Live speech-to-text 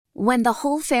When the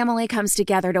whole family comes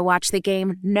together to watch the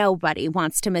game, nobody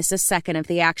wants to miss a second of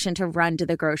the action to run to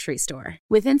the grocery store.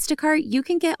 With Instacart, you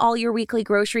can get all your weekly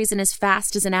groceries in as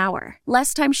fast as an hour.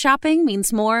 Less time shopping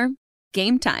means more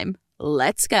game time.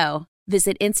 Let's go.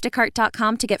 Visit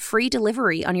instacart.com to get free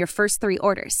delivery on your first 3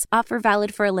 orders. Offer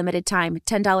valid for a limited time.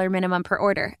 $10 minimum per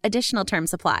order. Additional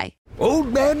terms apply.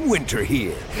 Old Man Winter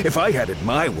here. If I had it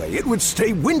my way, it would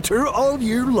stay winter all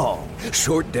year long.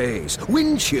 Short days,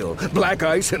 wind chill, black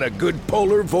ice, and a good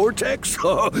polar vortex.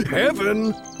 Oh,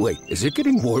 heaven. Wait, is it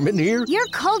getting warm in here? Your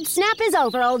cold snap is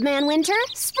over, Old Man Winter.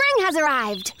 Spring has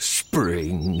arrived.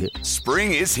 Spring.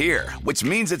 Spring is here, which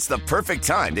means it's the perfect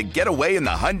time to get away in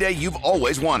the Hyundai you've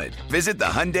always wanted. Visit the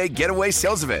Hyundai Getaway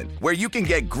Sales Event, where you can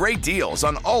get great deals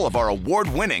on all of our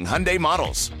award-winning Hyundai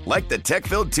models, like the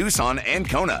tech-filled Tucson and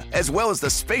Kona, as well as the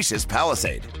spacious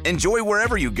Palisade. Enjoy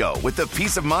wherever you go with the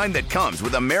peace of mind that comes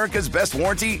with America's best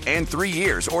warranty and 3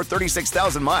 years or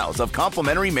 36,000 miles of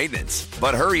complimentary maintenance.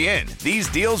 But hurry in, these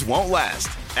deals won't last.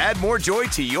 Add more joy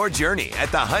to your journey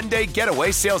at the Hyundai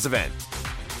Getaway Sales Event.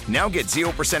 Now get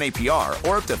 0% APR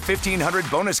or up to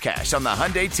 $1,500 bonus cash on the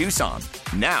Hyundai Tucson.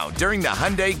 Now, during the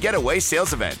Hyundai Getaway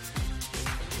Sales Event.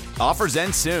 Offers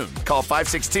end soon. Call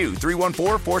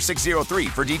 562-314-4603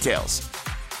 for details.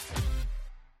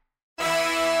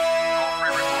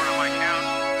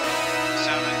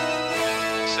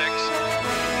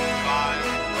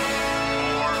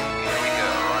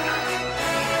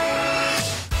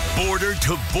 Border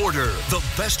to Border, the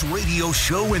best radio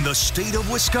show in the state of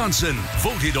Wisconsin.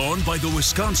 Voted on by the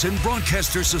Wisconsin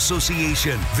Broadcasters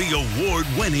Association. The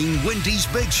award-winning Wendy's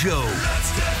Big Show.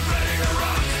 Let's get ready to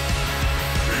rock.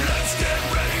 Let's get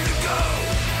ready to go.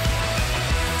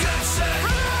 Get set.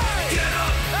 Get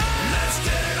up. Let's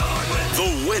get it on with The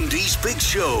Wendy's Big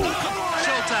Show.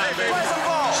 Showtime, baby.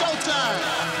 Showtime.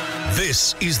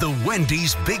 This is the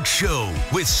Wendy's Big Show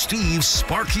with Steve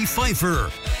Sparky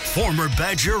Pfeiffer, former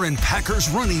Badger and Packers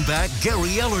running back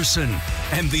Gary Ellerson,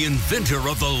 and the inventor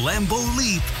of the Lambeau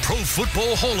Leap, Pro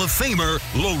Football Hall of Famer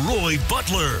Leroy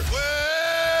Butler.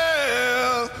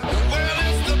 Well,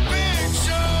 it's the big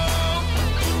show.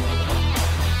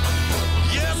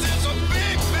 Yes, it's a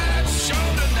big bad show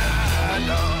tonight.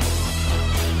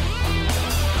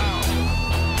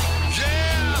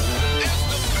 Yeah, it's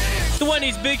the big. The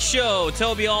Wendy's Big Show.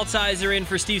 Toby Altizer in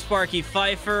for Steve Sparky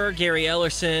Pfeiffer, Gary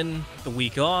Ellerson the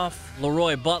week off.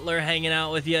 Leroy Butler hanging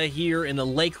out with you here in the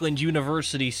Lakeland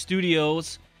University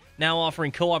studios. Now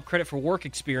offering co-op credit for work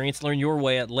experience. Learn your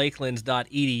way at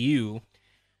lakelands.edu.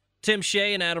 Tim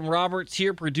Shea and Adam Roberts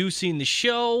here producing the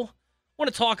show. I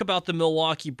want to talk about the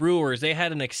Milwaukee Brewers. They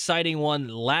had an exciting one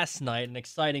last night, an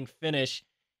exciting finish.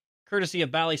 Courtesy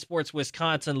of Bally Sports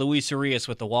Wisconsin, Luis Urias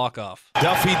with the walk-off.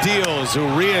 Duffy deals.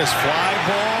 Urias fly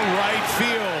ball right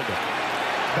field.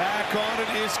 Back on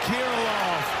it is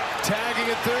Kirilloff.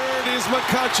 Tagging at third is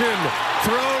McCutcheon.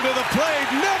 Throw to the plate.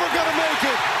 Never going to make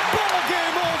it. Ball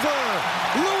game over.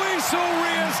 Luis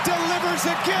Urias delivers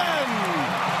again.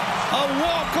 A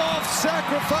walk-off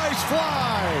sacrifice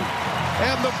fly.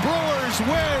 And the Brewers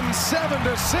win 7-6.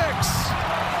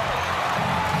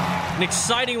 An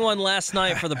exciting one last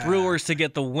night for the Brewers to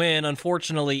get the win.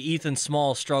 Unfortunately, Ethan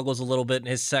Small struggles a little bit in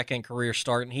his second career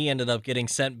start, and he ended up getting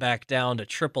sent back down to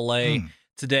AAA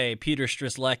today. Peter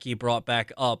Strzelecki brought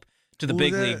back up to the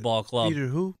big league ball club. Peter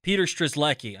who? Peter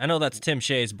Strzelecki. I know that's Tim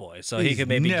Shea's boy, so he could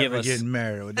maybe give us. Never getting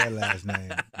married with that last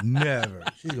name. Never.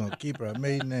 She's gonna keep her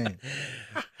maiden name.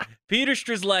 Peter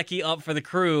Strzelecki up for the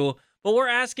Crew, but we're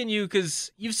asking you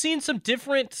because you've seen some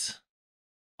different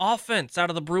offense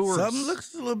out of the Brewers. Something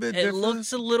looks a little bit different. It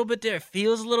looks a little bit different.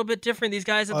 Feels a little bit different. These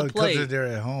guys at the plate. Because they're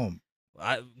at home.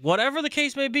 Whatever the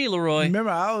case may be, Leroy.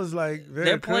 Remember, I was like,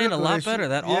 they're playing a lot better.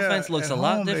 That offense looks a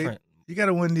lot different. You got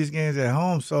to win these games at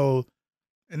home. So,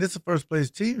 and it's a first place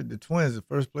team. The Twins, a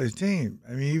first place team.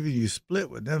 I mean, even you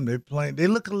split with them, they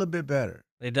look a little bit better.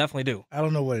 They definitely do. I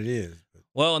don't know what it is.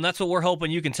 Well, and that's what we're hoping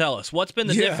you can tell us. What's been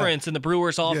the difference in the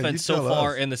Brewers offense so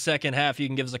far in the second half? You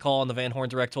can give us a call on the Van Horn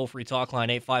Direct toll-free talk line,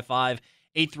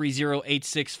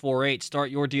 855-830-8648.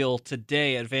 Start your deal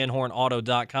today at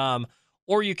vanhornauto.com,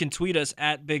 or you can tweet us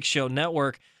at Big Show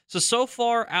Network. So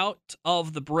far out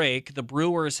of the break, the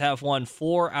Brewers have won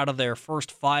 4 out of their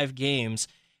first 5 games,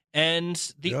 and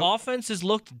the offense has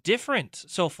looked different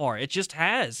so far. It just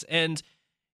has, and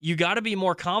you got to be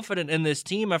more confident in this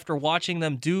team after watching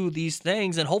them do these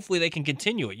things, and hopefully they can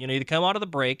continue it. You know, you come out of the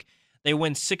break, they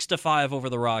win 6-5 over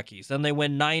the Rockies, then they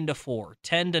win 9-4,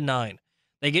 10-9.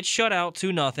 They get shut out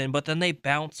 2-0, but then they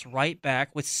bounce right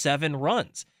back with 7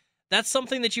 runs. That's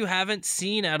something that you haven't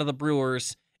seen out of the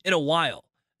Brewers in a while.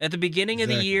 At the beginning of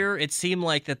the year, it seemed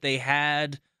like that they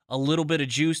had a little bit of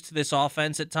juice to this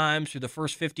offense at times through the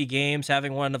first 50 games,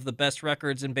 having one of the best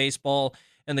records in baseball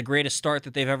and the greatest start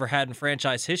that they've ever had in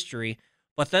franchise history.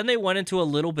 But then they went into a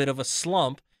little bit of a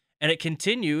slump, and it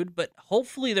continued, but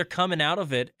hopefully they're coming out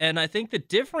of it. And I think the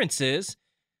difference is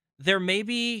they're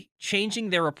maybe changing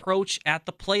their approach at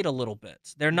the plate a little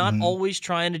bit. They're not always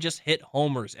trying to just hit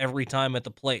homers every time at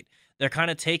the plate. They're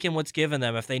kind of taking what's given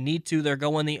them. If they need to, they're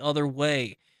going the other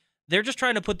way. They're just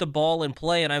trying to put the ball in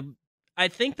play, and I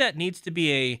think that needs to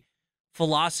be a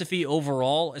philosophy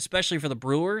overall, especially for the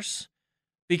Brewers,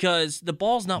 because the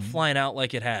ball's not flying out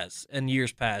like it has in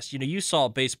years past. You saw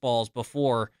baseballs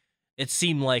before. It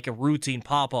seemed like a routine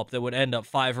pop-up that would end up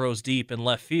 5 rows deep in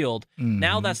left field.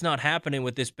 Now that's not happening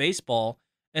with this baseball.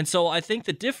 And so I think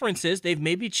the difference is they've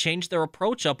maybe changed their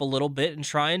approach up a little bit and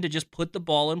trying to just put the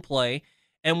ball in play.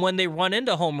 And when they run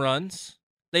into home runs,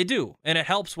 they do. And it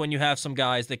helps when you have some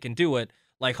guys that can do it,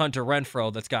 like Hunter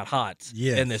Renfroe that's got hot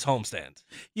in this homestand.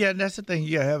 Yeah, and that's the thing.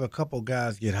 You got to have a couple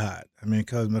guys get hot. I mean,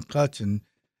 because McCutchen,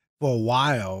 for a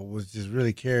while, was just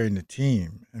really carrying the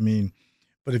team. I mean,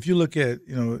 but if you look at,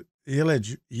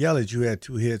 Yelich, who had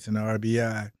 2 hits and an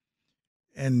RBI,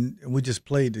 and we just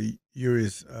played the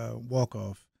Urias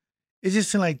walk-off. It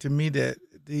just seemed like to me that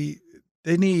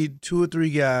they need 2 or 3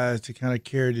 guys to kind of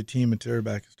carry the team until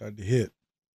everybody can start to hit.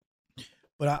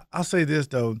 But I'll say this,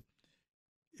 though.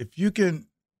 If you can,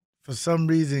 for some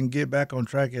reason, get back on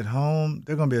track at home,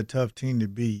 they're going to be a tough team to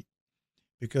beat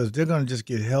because they're going to just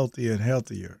get healthier and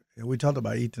healthier. And we talked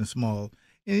about Ethan Small.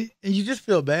 And you just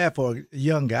feel bad for a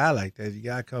young guy like that. The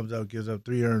guy comes up, gives up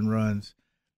 3 earned runs,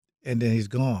 and then he's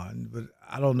gone. But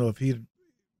I don't know if he'd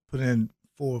put in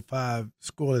 4 or 5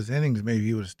 scoreless innings, maybe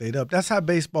he would have stayed up. That's how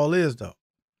baseball is, though.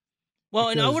 Well,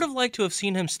 and I would have liked to have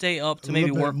seen him stay up to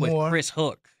maybe work with Chris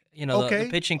Hook, the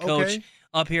pitching coach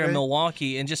up here in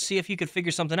Milwaukee, and just see if he could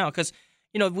figure something out. Because,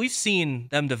 we've seen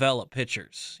them develop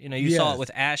pitchers. You saw it with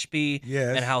Ashby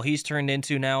and how he's turned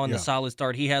into now and the solid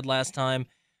start he had last time.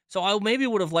 So I maybe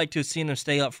would have liked to have seen him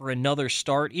stay up for another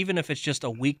start, even if it's just a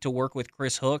week to work with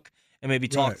Chris Hook and maybe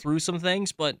talk through some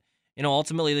things. But,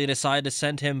 ultimately they decided to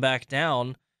send him back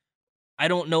down. I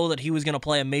don't know that he was going to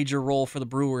play a major role for the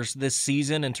Brewers this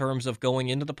season in terms of going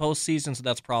into the postseason, so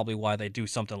that's probably why they do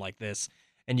something like this.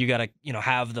 And you got to,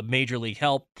 have the major league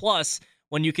help. Plus,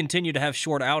 when you continue to have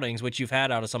short outings, which you've had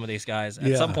out of some of these guys,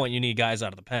 at some point you need guys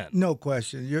out of the pen. No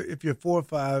question. If you're 4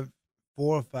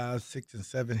 or 5, 6, and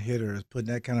 7 hitters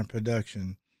putting that kind of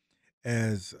production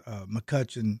as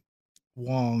McCutchen,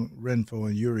 Wong, Renfroe,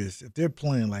 and Urias, if they're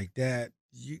playing like that,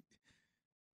 you're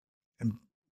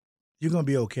going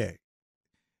to be okay.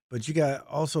 But you got to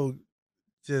also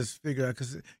just figure out,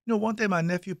 because, one thing my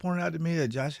nephew pointed out to me that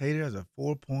Josh Hader has a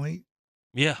 4.3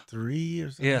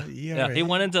 or something. Yeah, he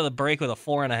went into the break with a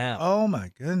 4.5. Oh, my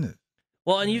goodness.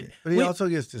 Well, and but he also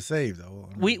gets to save, though.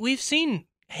 We've seen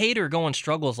Hader go in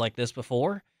struggles like this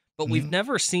before, but we've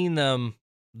never seen them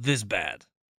this bad,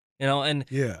 and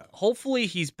hopefully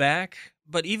he's back.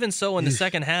 But even so, in the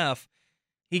second half,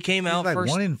 he came out like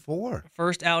first. 1-4.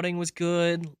 First outing was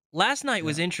good. Last night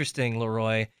was interesting,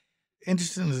 Leroy.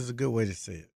 Interesting is a good way to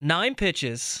say it. 9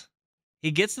 pitches.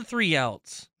 He gets the 3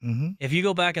 outs. If you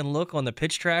go back and look on the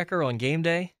pitch tracker on game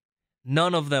day,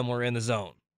 none of them were in the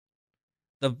zone.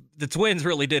 The Twins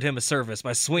really did him a service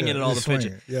by swinging at all the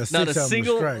pitches. Yeah, not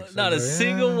a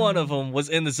single one of them was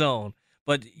in the zone.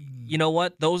 But you know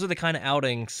what? Those are the kind of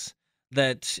outings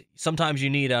that sometimes you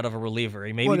need out of a reliever.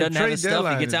 He maybe doesn't have the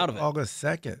stuff. He gets out of it. August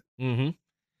 2nd.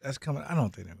 That's coming. I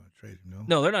don't think they're going to trade him,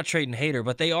 No, they're not trading Hader,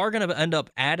 but they are going to end up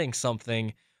adding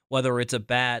something, whether it's a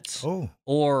bat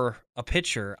or a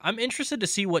pitcher. I'm interested to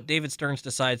see what David Stearns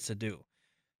decides to do.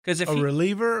 Because if a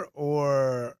reliever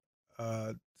or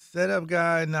setup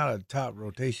guy, not a top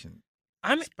rotation.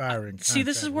 Inspiring. See,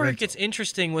 this is where it gets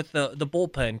interesting with the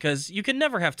bullpen, because you can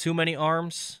never have too many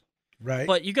arms. Right.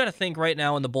 But you got to think right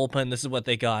now in the bullpen, this is what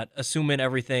they got. Assuming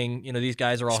everything, these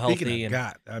guys are all healthy. Speaking of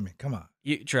Gott, I mean, come on.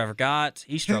 Trevor Gott,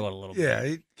 he struggled a little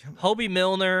bit. Hobie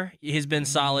Milner has been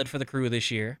solid for the Crew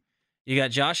this year. You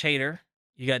got Josh Hader.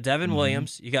 You got Devin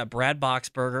Williams. You got Brad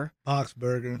Boxberger.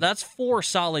 That's 4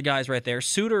 solid guys right there.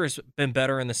 Suter has been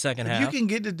better in the second half. You can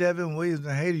get to Devin Williams and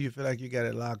Hader, you feel like you got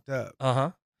it locked up.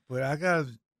 But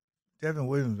Devin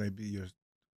Williams may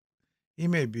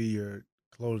be your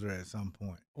closer at some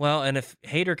point. Well, and if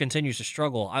Hader continues to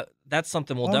struggle, that's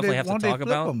something we'll definitely have to talk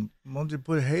about. Won't they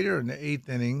put Hader in the 8th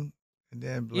inning? And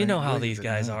then you know how these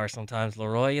guys are sometimes,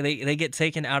 Leroy. They get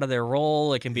taken out of their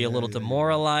role. It can be a little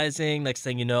demoralizing. Next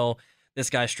thing you know, this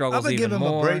guy struggles even more. Give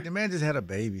him a break. The man just had a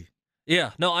baby.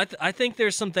 Yeah, no, I think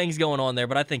there's some things going on there,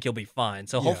 but I think he'll be fine.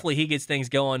 So hopefully he gets things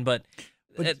going. But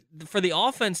for the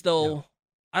offense, though,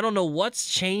 I don't know what's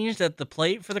changed at the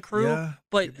plate for the Crew,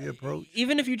 but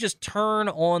even if you just turn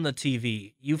on the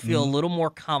TV, you feel a little more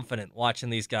confident watching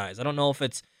these guys. I don't know if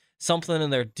it's something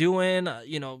they're doing.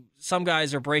 Some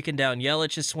guys are breaking down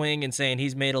Yelich's swing and saying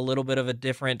he's made a little bit of a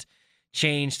different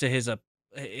change to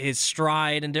his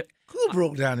stride. And who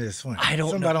broke down his swing? I don't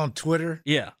know. Somebody on Twitter?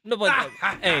 Yeah. No, but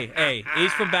hey,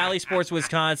 he's from Valley Sports,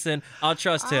 Wisconsin. I'll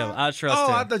trust him. him. I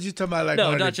thought you were talking about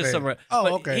no, not just somewhere.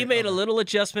 But okay. He made a little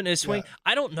adjustment in his swing. Yeah.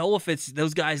 I don't know if it's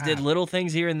those guys did little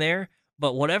things here and there,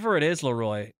 but whatever it is,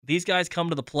 Leroy, these guys come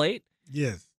to the plate.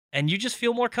 Yes. And you just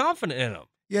feel more confident in them.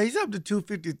 Yeah, he's up to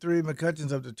 253.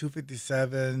 McCutcheon's up to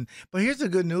 257. But here's the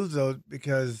good news, though,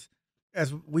 because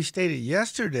as we stated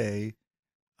yesterday,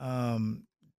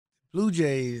 Blue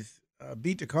Jays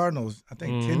beat the Cardinals, I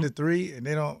think, 10-3, and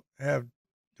they don't have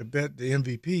to bet the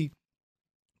MVP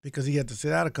because he had to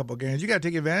sit out a couple of games. You got to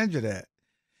take advantage of that.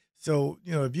 So,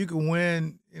 if you can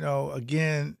win,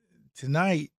 again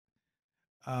tonight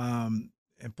and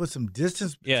put some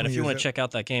distance between and if you want to check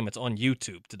out that game, it's on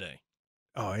YouTube today.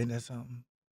 Oh, ain't that something?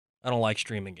 I don't like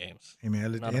streaming games. Hey,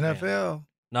 man, the NFL.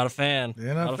 Not a fan. The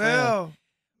NFL.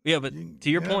 Yeah, but to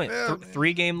your point,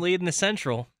 3-game lead in the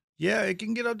Central. Yeah, it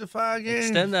can get up to 5 games.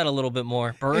 Extend that a little bit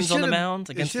more. Burns on the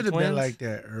mound against the Twins. It should have been like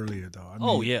that earlier,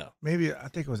 though. Yeah. Maybe, I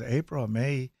think it was April or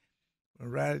May,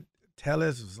 when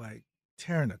Tellez was like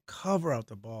tearing the cover out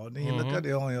the ball. And then you look at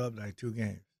they only up like 2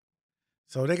 games.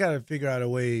 So they got to figure out a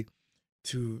way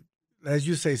to, as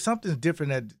you say, something's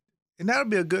different. And that'll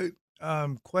be a good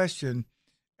question.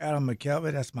 Adam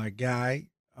McKelvey, that's my guy.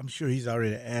 I'm sure he's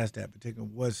already asked that, particular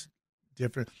what's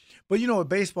different. But with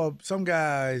baseball, some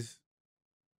guys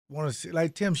want to see,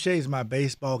 like Tim Shea's my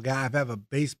baseball guy. If I have a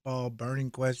baseball burning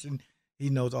question,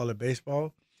 he knows all the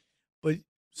baseball. But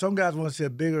some guys want to see a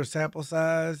bigger sample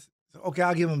size. So, okay,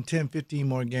 I'll give them 10, 15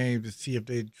 more games to see if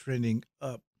they're trending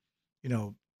up, 3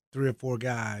 or 4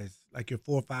 guys, like your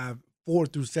 4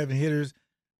 through 7 hitters,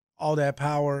 all that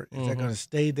power, is that going to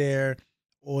stay there?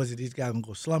 Or is it these guys going to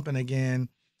go slumping again?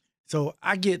 So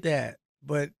I get that.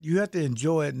 But you have to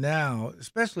enjoy it now,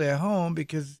 especially at home,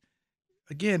 because,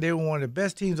 again, they were one of the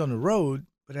best teams on the road,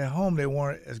 but at home they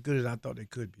weren't as good as I thought they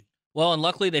could be. Well, and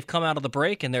luckily they've come out of the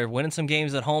break, and they're winning some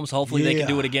games at home, so hopefully they can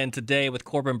do it again today with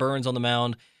Corbin Burns on the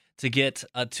mound to get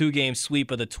a 2-game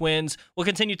sweep of the Twins. We'll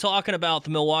continue talking about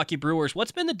the Milwaukee Brewers.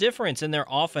 What's been the difference in their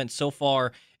offense so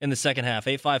far in the second half?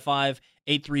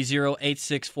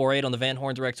 855-830-8648 on the Van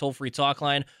Horn Direct toll-free talk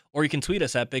line, or you can tweet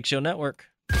us at Big Show Network.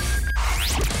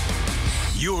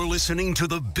 You're listening to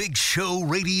the Big Show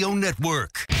Radio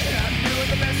Network. I'm doing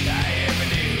the best I ever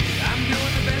did. I'm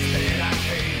doing the best that I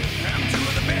can. I'm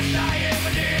doing the best I ever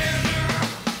did.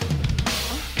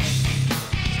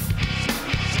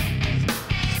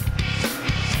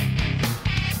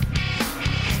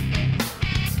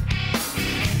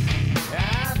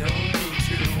 I don't need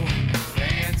to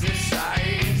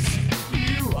fantasize.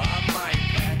 You are my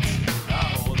pet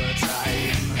all the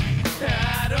time.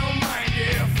 I don't mind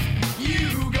if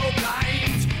you go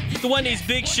blind. The Wendy's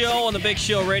Big Show on the Big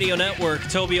Show Radio Network.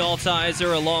 Toby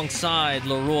Altizer alongside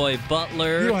Leroy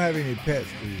Butler. You don't have any pets,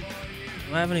 do you?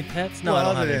 Do I have any pets? No, well, I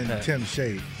don't have any other pets. than Tim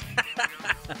Shea.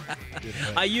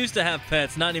 I used to have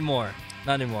pets. Not anymore.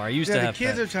 I used to have pets. The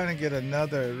kids pets. are trying to get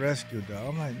another rescue dog.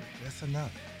 I'm like, that's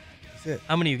enough. That's it.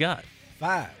 How many you got?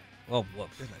 5. Well,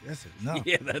 that's enough.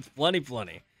 Yeah, that's plenty. It's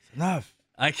enough.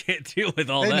 I can't deal with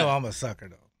all they that. They know I'm a sucker,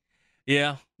 though.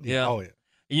 Yeah. Oh, yeah.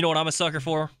 You know what I'm a sucker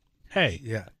for? Hey.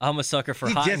 Yeah. I'm a sucker for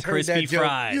hot and crispy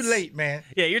fries. You're late, man.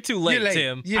 Yeah, you're too late,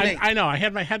 Tim. I know. I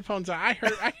had my headphones on. I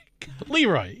heard.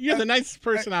 Leroy, you're the nicest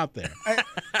person out there.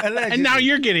 And now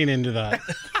you're getting into that.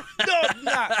 No, I'm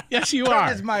not. Yes, you Turn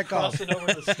are. this mic off.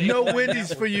 No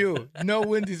Wendy's for you. No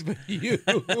Wendy's for you.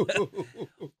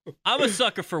 I'm a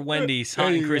sucker for Wendy's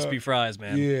hot and crispy fries,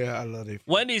 man. Yeah, I love it.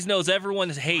 Wendy's knows everyone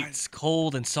hates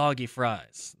cold and soggy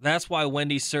fries. That's why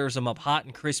Wendy's serves them up hot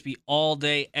and crispy all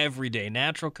day, every day.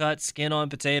 Natural cut, skin on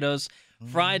potatoes,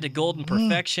 fried to golden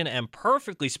perfection, and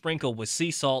perfectly sprinkled with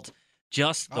sea salt,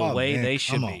 just the way they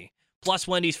should be. Plus,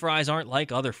 Wendy's fries aren't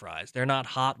like other fries. They're not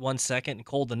hot 1 second and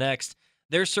cold the next.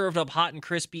 They're served up hot and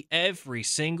crispy every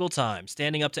single time,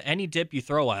 standing up to any dip you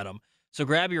throw at them. So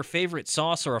grab your favorite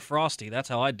sauce or a Frosty. That's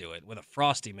how I do it, with a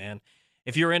Frosty, man.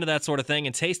 If you're into that sort of thing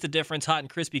and taste the difference hot and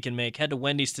crispy can make, head to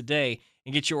Wendy's today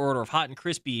and get your order of hot and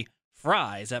crispy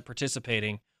fries at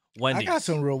participating Wendy's. I got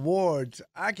some rewards.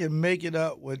 I can make it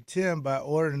up with Tim by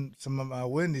ordering some of my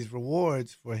Wendy's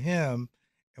rewards for him,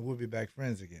 and we'll be back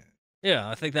friends again. Yeah,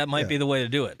 I think that might be the way to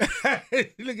do it.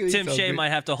 Tim Shea might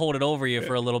have to hold it over you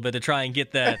for a little bit to try and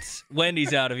get that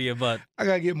Wendy's out of you, but I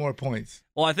got to get more points.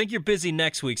 Well, I think you're busy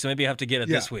next week, so maybe you have to get it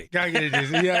this week. Got to get it this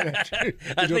week. Yeah,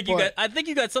 I think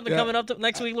you got something coming up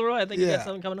next week, Leroy. I think you got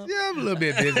something coming up. Yeah, I'm a little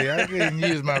bit busy. I can't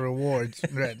use my rewards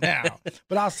right now,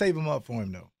 but I'll save them up for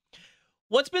him, though.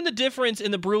 What's been the difference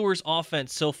in the Brewers'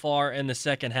 offense so far in the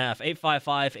second half?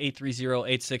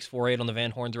 855-830-8648 on the Van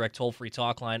Horn Direct toll-free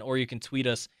talk line, or you can tweet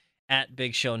us at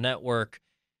Big Show Network.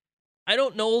 I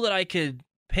don't know that I could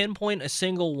pinpoint a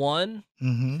single one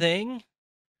thing,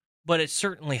 but it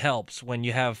certainly helps when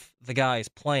you have the guys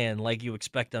playing like you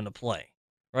expect them to play,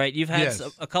 right? You've had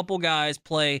a couple guys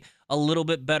play a little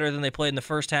bit better than they played in the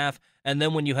first half, and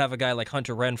then when you have a guy like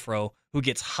Hunter Renfroe who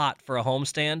gets hot for a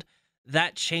homestand,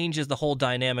 that changes the whole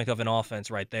dynamic of an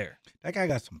offense right there. That guy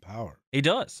got some power. He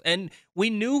does. And we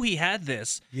knew he had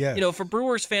this. Yes. You know, for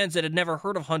Brewers fans that had never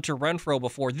heard of Hunter Renfroe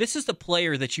before, this is the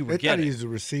player that you were getting. They thought he was the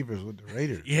receivers with the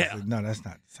Raiders. Yeah. Said, no, that's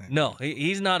not the same. No,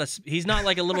 he's not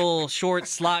like a little short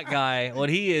slot guy. What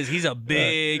he is, he's a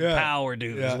big power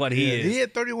dude is what he is. He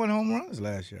had 31 home runs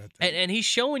last year, I think. And he's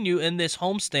showing you in this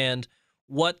homestand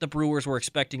what the Brewers were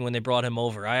expecting when they brought him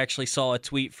over. I actually saw a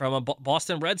tweet from a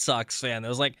Boston Red Sox fan that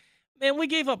was like, man, we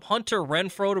gave up Hunter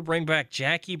Renfroe to bring back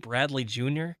Jackie Bradley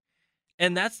Jr.,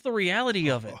 and that's the reality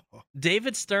of it.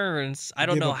 David Stearns, I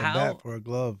don't know how. Bat for a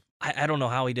glove. I don't know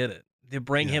how he did it to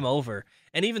bring him over.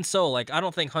 And even so, like, I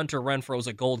don't think Hunter Renfroe's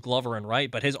a Gold Glover in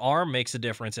right, but his arm makes a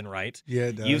difference in right. Yeah,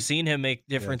 it does. You've seen him make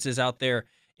differences out there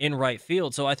in right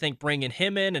field. So I think bringing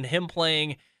him in and him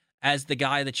playing as the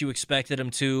guy that you expected him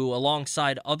to,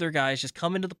 alongside other guys just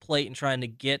coming to the plate and trying to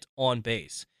get on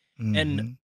base.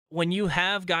 And when you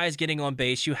have guys getting on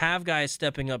base, you have guys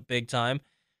stepping up big time,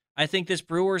 I think this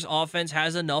Brewers offense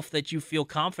has enough that you feel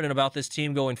confident about this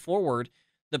team going forward.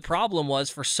 The problem was,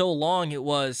 for so long,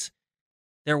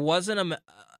 there wasn't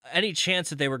any chance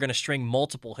that they were going to string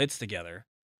multiple hits together.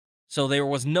 So there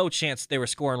was no chance they were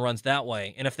scoring runs that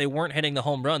way. And if they weren't hitting the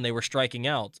home run, they were striking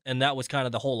out. And that was kind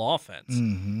of the whole offense.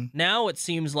 Now it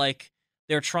seems like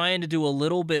they're trying to do a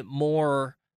little bit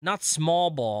more, not small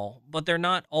ball, but they're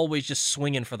not always just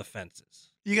swinging for the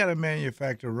fences. You got to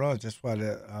manufacture runs. That's why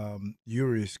the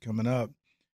Uri's coming up.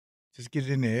 Just get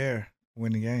it in the air,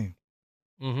 win the game.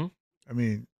 I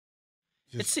mean,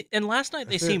 and last night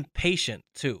they seemed patient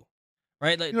too,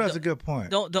 right? Like, that's a good point.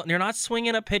 Don't you're not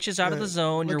swinging up pitches out of the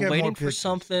zone. You're waiting for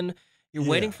something. You're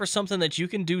waiting for something that you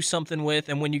can do something with,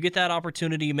 and when you get that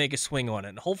opportunity, you make a swing on it.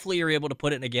 And hopefully, you're able to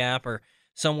put it in a gap or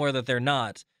somewhere that they're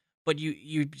not. But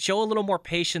you show a little more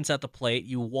patience at the plate.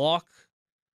 You walk.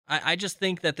 I just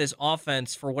think that this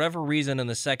offense, for whatever reason in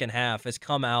the second half, has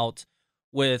come out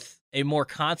with a more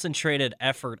concentrated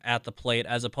effort at the plate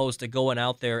as opposed to going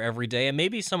out there every day. And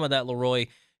maybe some of that, Leroy,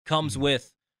 comes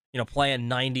with, playing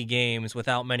 90 games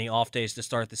without many off days to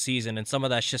start the season. And some of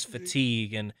that's just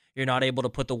fatigue, and you're not able to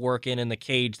put the work in the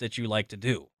cage that you like to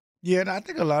do. Yeah, and I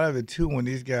think a lot of it, too, when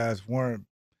these guys weren't,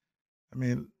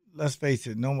 let's face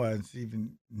it, nobody's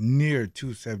even near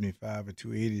 275 or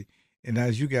 280. And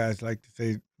as you guys like to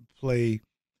say, play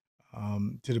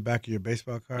to the back of your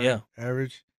baseball card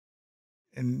average.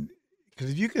 And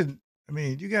because if you could,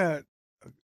 you got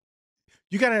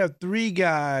to have three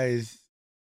guys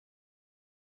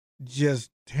just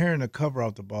tearing the cover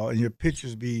off the ball and your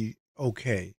pitchers be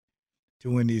okay to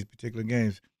win these particular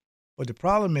games. But the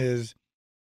problem is,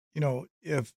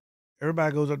 if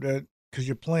everybody goes up there, because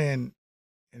you're playing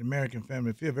an American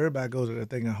Family Field, if everybody goes up there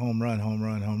thinking home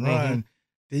run,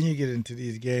 then you get into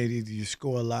these games, either you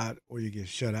score a lot or you get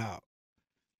shut out.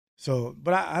 So,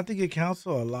 but I think it counts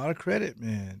for a lot of credit,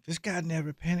 man. This guy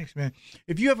never panics, man.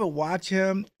 If you ever watch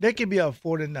him, they could be up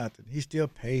 4-0. He's still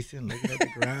pacing, looking at the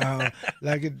ground.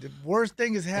 Like the worst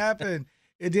thing has happened.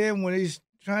 And then when he's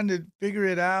trying to figure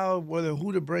it out,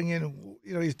 who to bring in,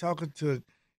 he's talking to,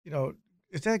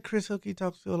 is that Chris Hook he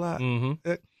talks to a lot?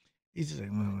 He's just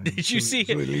like, did you see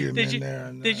him?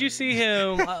 Did you see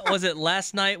him? Was it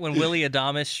last night when Willie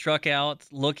Adames struck out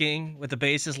looking with the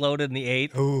bases loaded in the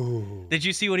 8th? Ooh. Did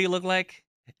you see what he looked like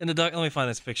in the dugout? Let me find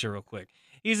this picture real quick.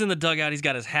 He's in the dugout. He's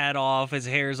got his hat off. His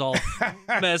hair's all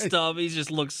messed up. He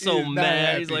just looks so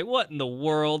mad. He's like, what in the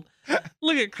world?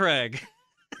 Look at Craig.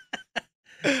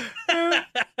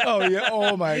 Oh, yeah.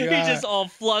 Oh, my God. He's just all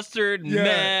flustered and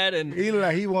mad. And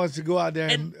he wants to go out there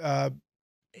and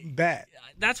bat.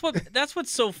 That's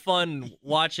what's so fun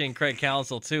watching Craig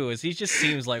Counsell too, is he just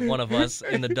seems like one of us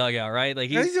in the dugout, right?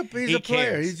 Like he's a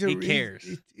player. He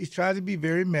cares. He's trying to be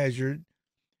very measured.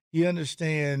 He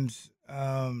understands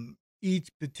each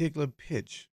particular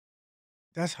pitch.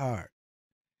 That's hard,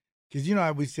 because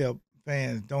how we say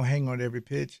fans don't hang on every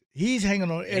pitch. He's hanging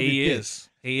on every pitch.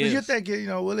 He is. You're thinking,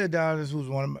 Willie Adonis, who's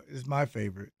is my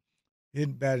favorite,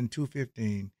 hitting batting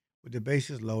 .215 with the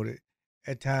bases loaded,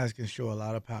 at times can show a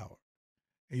lot of power.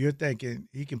 And you're thinking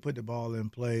he can put the ball in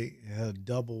play, have a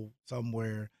double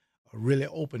somewhere, or really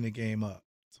open the game up.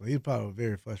 So he's probably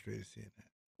very frustrated seeing that.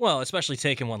 Well, especially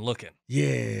taking one looking.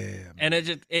 Yeah. And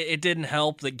it didn't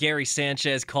help that Gary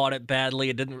Sanchez caught it badly.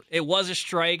 It was a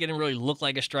strike. It didn't really look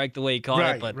like a strike the way he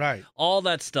caught it. But all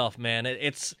that stuff, man,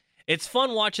 it's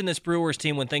fun watching this Brewers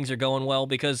team when things are going well,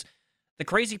 because the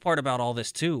crazy part about all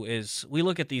this, too, is we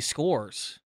look at these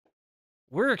scores.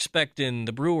 We're expecting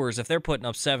the Brewers, if they're putting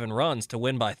up 7 runs, to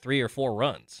win by 3 or 4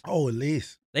 runs. Oh, at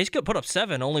least. They could put up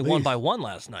 7, only won by 1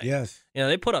 last night. Yes.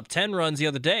 They put up 10 runs the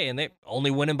other day, and they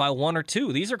only winning by 1 or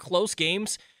 2. These are close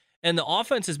games, and the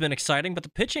offense has been exciting, but the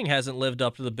pitching hasn't lived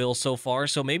up to the bill so far,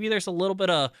 so maybe there's a little bit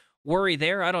of worry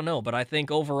there. I don't know, but I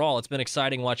think overall it's been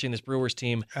exciting watching this Brewers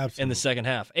team in the second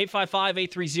half.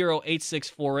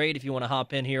 855-830-8648 if you want to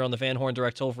hop in here on the Van Horn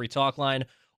Direct toll-free talk line,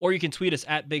 or you can tweet us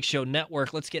at Big Show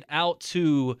Network. Let's get out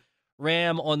to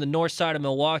Ram on the north side of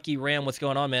Milwaukee. Ram, what's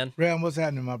going on, man? Ram, what's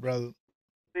happening, my brother?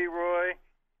 Leroy,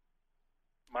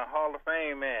 my Hall of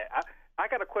Fame man. I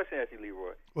got a question to ask you,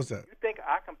 Leroy. What's that? You think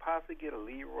I can possibly get a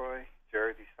Leroy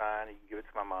jersey signed and you can give it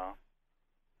to my mom?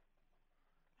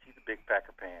 She's a big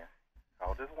Packer fan. I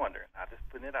was just wondering. I just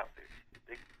putting it out there.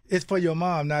 It's for your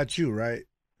mom, not you, right?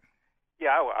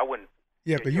 Yeah, I wouldn't.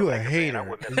 Yeah, but you're a hater.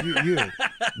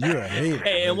 You're a hater.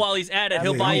 Hey, and while he's at it,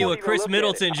 he'll buy you a Chris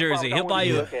Middleton jersey. He'll buy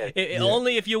you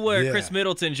only if you wear a Chris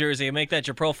Middleton jersey and make that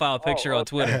your profile picture on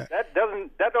Twitter.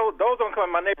 Those don't come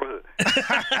in my neighborhood.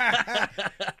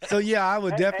 So yeah, I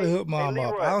would definitely hook mom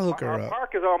up. I'll hook her up. My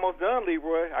park is almost done,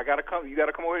 Leroy. I gotta come. You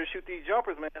gotta come over here and shoot these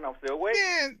jumpers, man. I'm still waiting.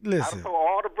 Man, listen. I told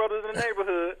all the brothers in the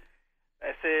neighborhood.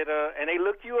 I said, and they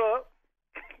looked you up.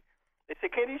 They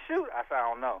said, "Can he shoot?" I said, "I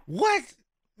don't know." What?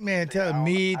 Man, tell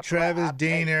me, Travis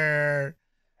Diener,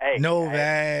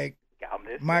 Novak,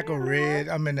 Michael Red.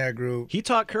 I'm in that group. He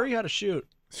taught Curry how to shoot.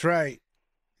 That's right.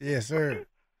 Yes, sir.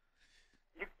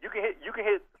 You can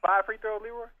hit 5 free throws,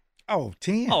 Leroy? Oh,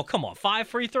 10. Oh, come on. 5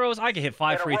 free throws? I can hit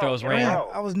 5 free throws, Ram.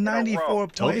 I was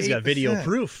 94.8%. Told he's got video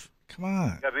proof. Come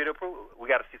on. You got video proof? We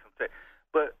got to see some tape.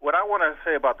 But what I want to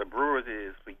say about the Brewers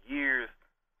is, for years,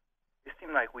 it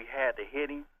seemed like we had the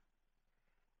hitting,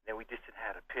 and we just didn't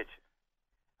have the pitching.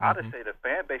 I just say the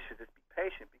fan base should just be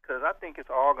patient, because I think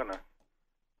it's all going to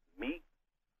meet.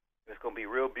 It's going to be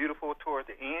real beautiful towards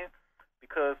the end,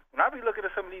 because when I be looking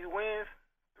at some of these wins,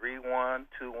 3-1,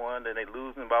 2-1, then they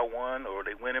losing by 1 or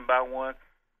they winning by 1,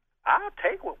 I'll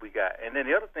take what we got. And then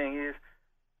the other thing is,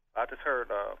 I just heard,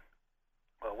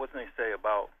 what's they say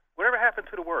about whatever happened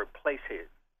to the word place hit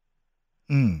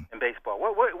in baseball?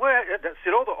 What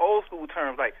see, those are old school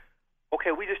terms, like,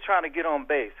 okay, we just trying to get on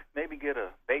base, maybe get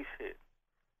a base hit.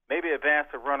 Maybe advance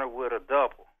the runner with a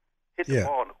double, hit the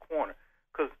ball in the corner,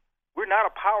 because we're not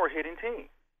a power-hitting team.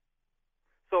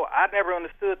 So I never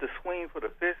understood the swing for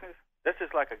the fences. That's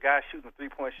just like a guy shooting a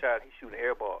three-point shot, he's shooting an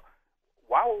air ball.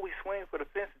 Why would we swing for the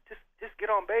fences? Just get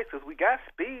on base, because we got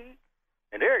speed,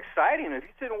 and they're exciting. If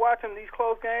you sit and watch them these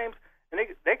close games, and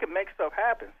they can make stuff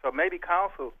happen. So maybe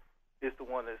Counsell is the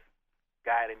one that's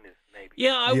guiding this, maybe.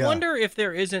 Yeah, I wonder if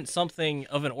there isn't something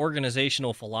of an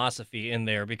organizational philosophy in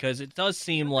there, because it does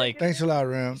seem like... Thanks a lot,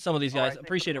 Ram. Some of these guys...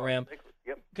 Appreciate it, Ram.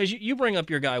 Because you bring up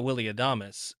your guy, Willie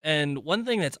Adames, and one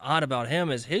thing that's odd about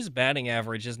him is his batting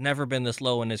average has never been this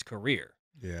low in his career.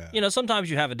 Yeah.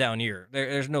 Sometimes you have a down year.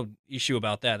 There's no issue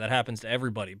about that. That happens to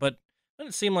everybody. But doesn't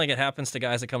it seem like it happens to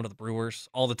guys that come to the Brewers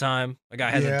all the time? A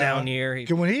guy has a down year.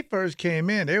 When he first came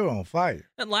in, they were on fire.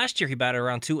 And last year he batted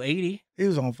around 280. He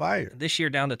was on fire. This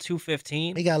year down to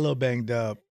 215. He got a little banged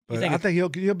up, but I think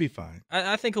he'll be fine.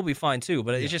 I think he'll be fine too,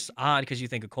 but it's just odd because you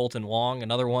think of Colton Wong,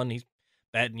 another one. He's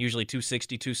batting usually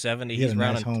 260, 270. He's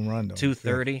around nice home run, though.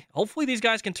 230. Yeah. Hopefully these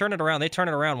guys can turn it around. They turn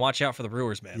it around. Watch out for the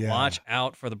Brewers, man. Yeah. Watch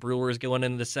out for the Brewers going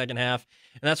into the second half.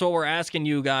 And that's what we're asking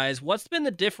you guys. What's been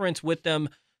the difference with them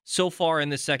so far in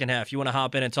this second half? You want to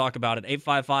hop in and talk about it.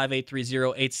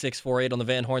 855-830-8648 on the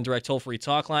Van Horn Direct toll-free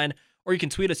talk line. Or you can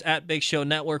tweet us at Big Show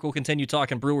Network. We'll continue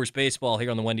talking Brewers baseball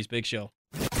here on the Wendy's Big Show.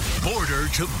 Border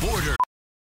to border.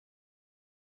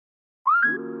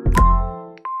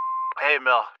 Hey,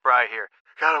 Mel. Bri here.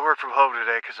 Gotta work from home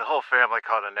today because the whole family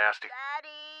caught a nasty. Daddy!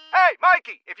 Hey,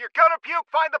 Mikey! If you're gonna puke,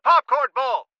 find the popcorn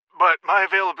bowl! But my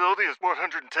availability is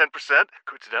 110%.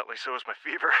 Coincidentally, so is my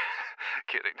fever.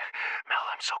 Kidding. Mel,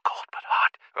 I'm so cold but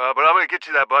hot. But I'm gonna get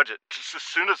you that budget just as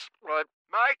soon as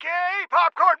Mikey,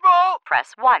 popcorn bowl!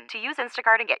 Press 1 to use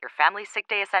Instacart and get your family's sick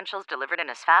day essentials delivered in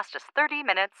as fast as 30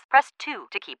 minutes. Press 2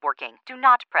 to keep working. Do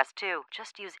not press 2.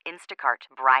 Just use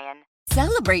Instacart, Brian.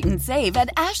 Celebrate and save at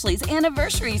Ashley's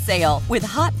Anniversary Sale. With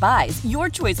Hot Buys, your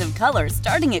choice of colors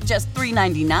starting at just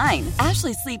 $3.99.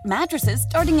 Ashley Sleep mattresses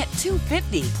starting at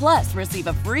 $2.50. Plus, receive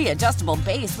a free adjustable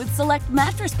base with select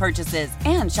mattress purchases.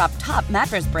 And shop top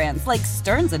mattress brands like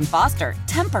Stearns & Foster,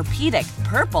 Tempur-Pedic,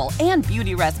 Purple, and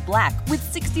Beautyrest Black with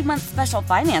 60-month special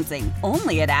financing.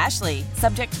 Only at Ashley.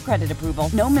 Subject to credit approval.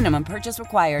 No minimum purchase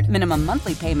required. Minimum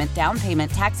monthly payment, down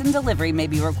payment, tax, and delivery may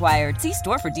be required. See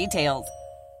store for details.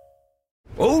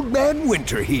 Old Man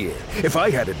Winter here. If I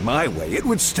had it my way, it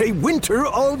would stay winter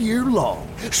all year long.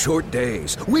 Short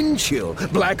days, wind chill,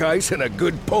 black ice, and a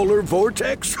good polar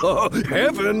vortex. Oh,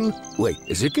 heaven! Wait,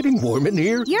 is it getting warm in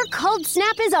here? Your cold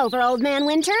snap is over, Old Man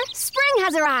Winter. Spring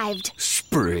has arrived.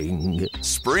 Spring.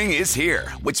 Spring is here,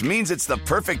 which means it's the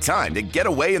perfect time to get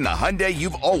away in the Hyundai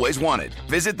you've always wanted.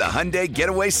 Visit the Hyundai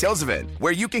Getaway Sales Event,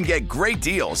 where you can get great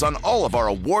deals on all of our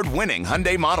award-winning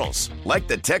Hyundai models, like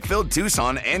the tech-filled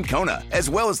Tucson and Kona, as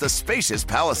well as the spacious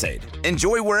Palisade.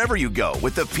 Enjoy wherever you go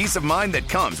with the peace of mind that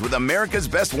comes with America's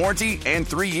best warranty and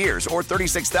 3 years or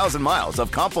 36,000 miles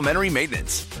of complimentary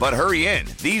maintenance. But hurry in,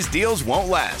 these deals won't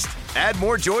last. Add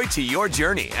more joy to your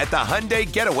journey at the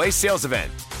Hyundai Getaway Sales Event.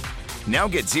 Now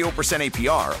get 0%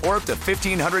 APR or up to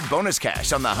 $1,500 bonus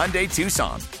cash on the Hyundai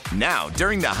Tucson. Now,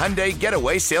 during the Hyundai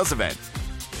Getaway Sales Event.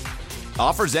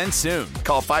 Offers end soon.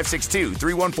 Call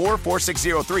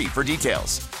 562-314-4603 for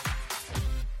details.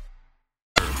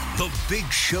 The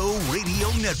Big Show Radio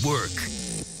Network.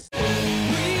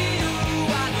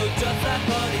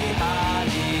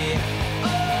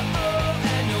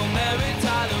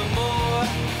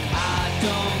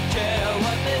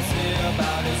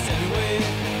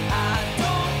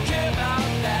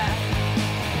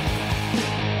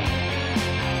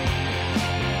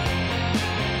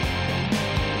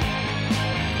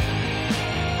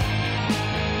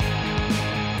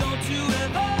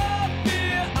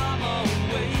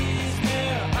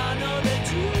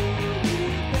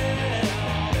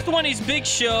 Wendy's Big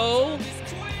Show.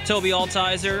 Toby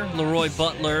Altizer, Leroy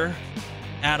Butler,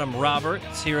 Adam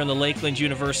Roberts here in the Lakeland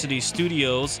University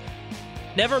studios.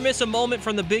 Never miss a moment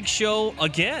from the Big Show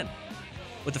again.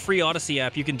 With the free Odyssey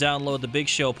app, you can download the Big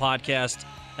Show podcast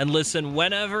and listen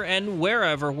whenever and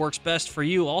wherever works best for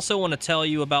you. Also want to tell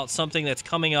you about something that's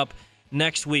coming up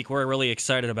next week. We're really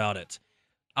excited about it.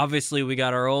 Obviously, we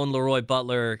got our own Leroy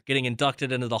Butler getting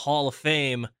inducted into the Hall of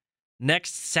Fame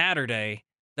next Saturday.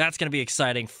 That's going to be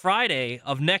exciting. Friday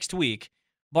of next week,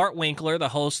 Bart Winkler, the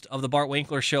host of the Bart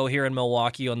Winkler Show here in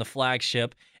Milwaukee on the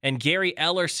flagship, and Gary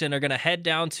Ellerson are going to head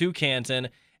down to Canton,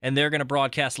 and they're going to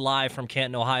broadcast live from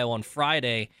Canton, Ohio on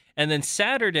Friday. And then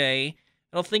Saturday,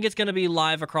 I don't think it's going to be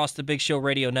live across the Big Show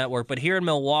Radio Network, but here in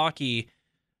Milwaukee,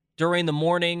 during the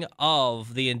morning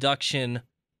of the induction,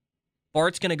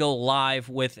 Bart's going to go live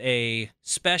with a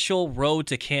special Road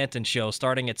to Canton show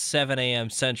starting at 7 a.m.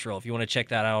 Central, if you want to check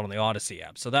that out on the Odyssey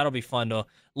app. So that'll be fun to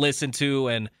listen to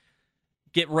and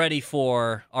get ready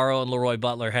for our own Leroy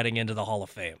Butler heading into the Hall of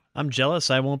Fame. I'm jealous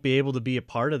I won't be able to be a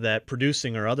part of that,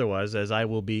 producing or otherwise, as I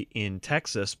will be in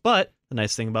Texas. But the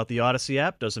nice thing about the Odyssey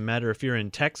app, doesn't matter if you're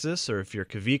in Texas or if you're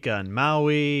Kavika in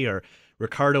Maui or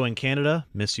Ricardo in Canada.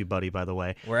 Miss you, buddy, by the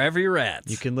way. Wherever you're at.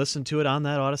 You can listen to it on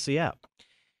that Odyssey app.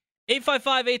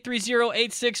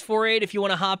 855-830-8648 if you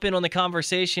want to hop in on the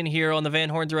conversation here on the Van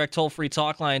Horn Direct toll-free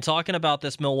talk line, talking about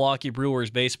this Milwaukee Brewers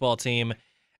baseball team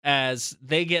as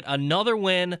they get another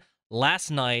win last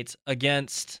night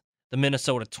against the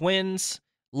Minnesota Twins,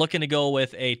 looking to go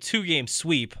with a 2-game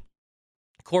sweep.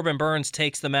 Corbin Burns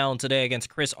takes the mound today against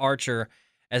Chris Archer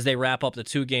as they wrap up the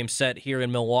 2-game set here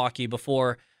in Milwaukee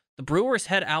before the Brewers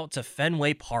head out to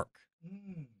Fenway Park.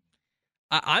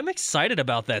 I'm excited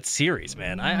about that series,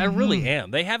 man. I really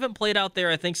am. They haven't played out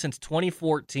there, I think, since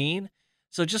 2014.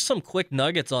 So just some quick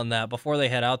nuggets on that before they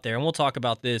head out there. And we'll talk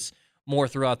about this more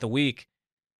throughout the week.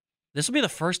 This will be the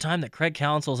first time that Craig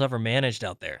Counsell's ever managed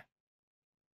out there.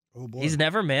 Oh, boy. He's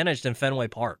never managed in Fenway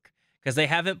Park because they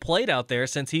haven't played out there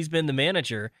since he's been the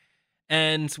manager.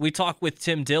 And we talked with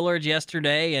Tim Dillard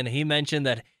yesterday, and he mentioned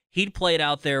that he'd played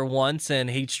out there once, and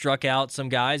he struck out some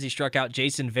guys. He struck out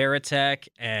Jason Varitek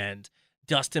and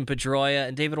Dustin Pedroia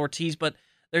and David Ortiz, but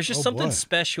there's just something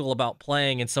special about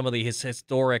playing in some of these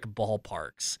historic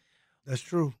ballparks. That's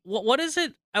true. What is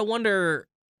it? I wonder,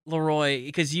 Leroy,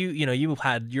 because you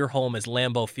had your home as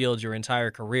Lambeau Field your entire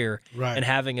career, right, and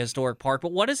having a historic park.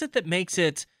 But what is it that makes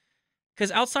it?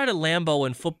 Because outside of Lambeau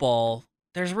and football,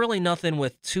 there's really nothing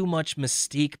with too much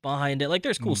mystique behind it. Like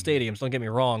there's cool stadiums, don't get me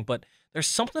wrong, but there's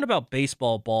something about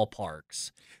baseball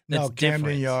ballparks that's Camden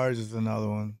different. Yards is another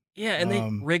one. Yeah,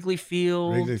 and Wrigley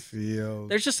Field. Wrigley Field.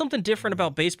 There's just something different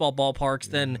about baseball ballparks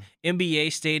than NBA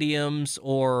stadiums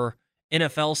or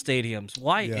NFL stadiums.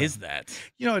 Why is that?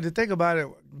 To think about it,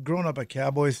 growing up a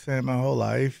Cowboys fan my whole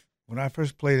life, when I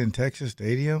first played in Texas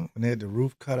Stadium, when they had the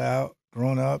roof cut out,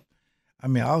 growing up, I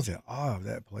was in awe of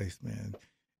that place, man.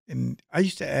 And I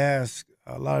used to ask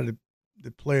a lot of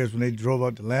the players when they drove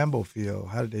up to Lambeau Field,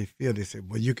 how did they feel? They said,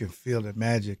 well, you can feel the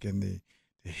magic and the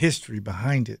history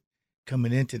behind it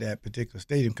coming into that particular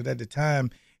stadium. Because at the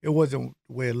time, it wasn't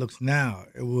the way it looks now.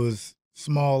 It was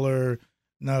smaller,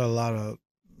 not a lot of,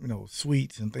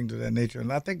 suites and things of that nature.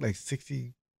 And I think like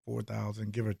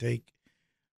 64,000, give or take.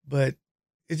 But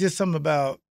it's just something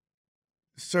about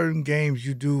certain games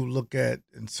you do look at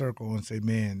and circle and say,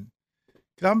 man,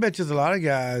 because I bet there's a lot of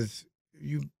guys,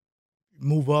 you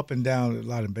move up and down a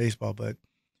lot in baseball, but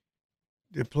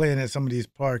they're playing at some of these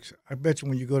parks. I bet you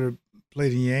when you go to play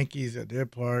the Yankees at their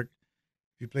park,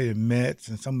 if you play the Mets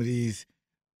and some of these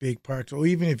big parks, or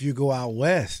even if you go out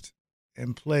west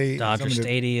and play Dodger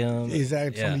Stadium.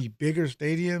 Exactly, some of these bigger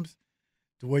stadiums,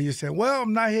 to where you're saying, well,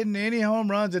 I'm not hitting any home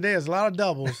runs today. There's a lot of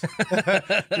doubles,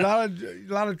 a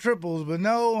lot of triples, but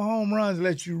no home runs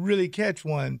let you really catch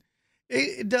one.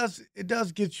 It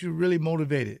does get you really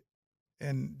motivated,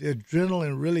 and the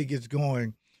adrenaline really gets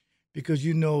going because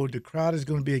the crowd is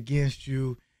going to be against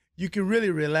you. You can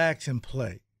really relax and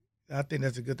play. I think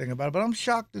that's a good thing about it. But I'm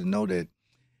shocked to know that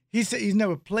he said he's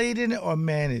never played in it or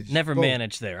managed. Never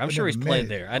managed there. I'm sure he's played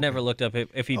there. I never looked up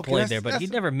if he played there, but he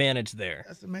never managed there.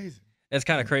 That's amazing. That's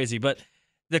kind of crazy. But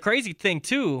the crazy thing,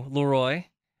 too, Leroy,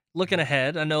 looking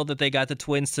ahead, I know that they got the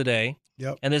Twins today.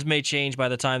 Yep. And this may change by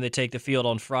the time they take the field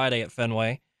on Friday at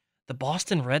Fenway. The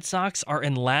Boston Red Sox are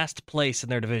in last place in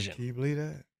their division. Can you believe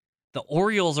that? The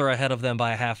Orioles are ahead of them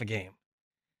by a half a game.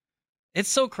 It's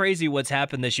so crazy what's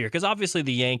happened this year because obviously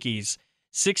the Yankees,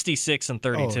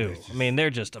 66-32. They're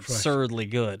just absurdly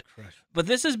good. But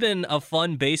this has been a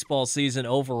fun baseball season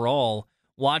overall,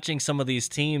 watching some of these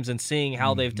teams and seeing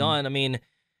how they've done.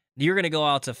 You're going to go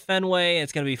out to Fenway.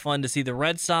 It's going to be fun to see the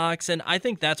Red Sox. And I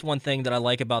think that's one thing that I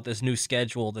like about this new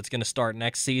schedule that's going to start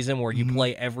next season where you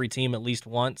play every team at least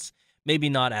once. Maybe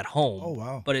not at home. Oh,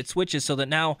 wow. But it switches so that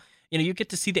now, you get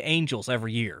to see the Angels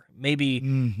every year. Maybe,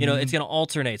 it's going to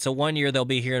alternate. So one year they'll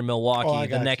be here in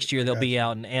Milwaukee. The next year they'll be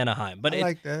out in Anaheim. But I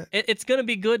like that. It's going to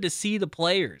be good to see the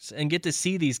players and get to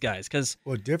see these guys.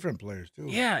 Different players, too.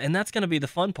 Yeah, and that's going to be the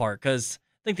fun part because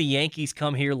I think the Yankees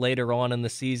come here later on in the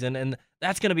season, and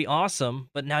that's going to be awesome.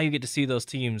 But now you get to see those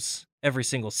teams every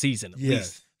single season, at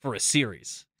least for a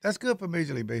series. That's good for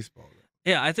Major League Baseball.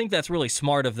 Yeah, I think that's really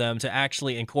smart of them to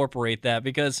actually incorporate that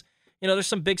because, there's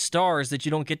some big stars that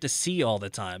you don't get to see all the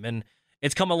time. And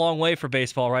it's come a long way for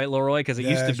baseball, right, Leroy? Because it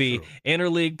used to be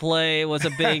interleague play was a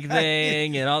big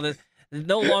thing and all this.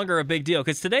 No longer a big deal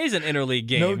because today's an interleague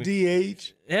game. No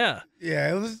DH. Yeah.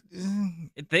 Yeah, it was.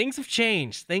 Things have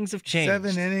changed.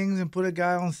 7 innings and put a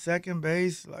guy on second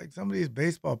base. Like some of these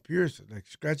baseball purists are like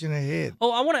scratching their head.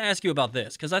 Oh, I want to ask you about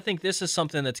this because I think this is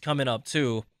something that's coming up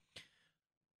too.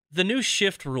 The new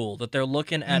shift rule that they're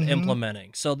looking at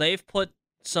implementing. So they've put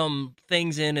some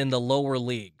things in the lower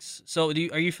leagues. So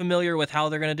are you familiar with how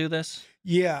they're going to do this?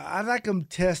 Yeah, I like them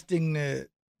testing it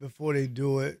before they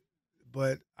do it.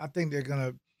 But I think they're going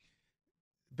to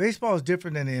 – baseball is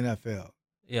different than the NFL.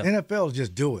 Yeah. NFL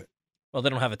just do it. Well, they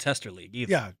don't have a tester league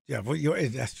either. Yeah, well,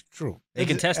 that's true. They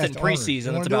can test it in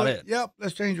preseason. That's about it. Yep,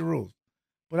 let's change the rules.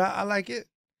 But I like it.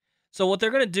 So what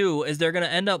they're going to do is they're going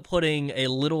to end up putting a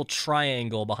little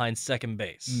triangle behind second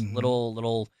base,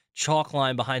 little chalk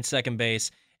line behind second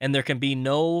base, and there can be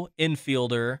no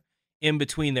infielder in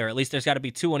between there. At least there's got to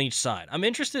be 2 on each side. I'm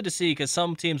interested to see because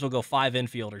some teams will go 5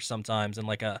 infielders sometimes in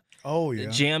like a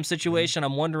jam situation.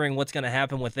 I'm wondering what's going to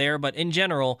happen with there. But in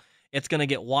general, it's going to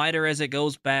get wider as it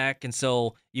goes back, and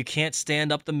so you can't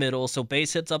stand up the middle. So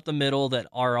base hits up the middle that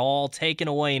are all taken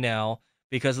away now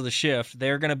because of the shift,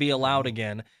 they're going to be allowed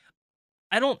again.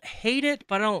 I don't hate it,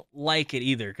 but I don't like it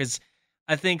either because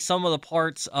I think some of the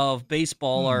parts of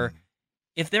baseball are –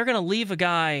 if they're going to leave a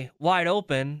guy wide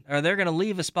open or they're going to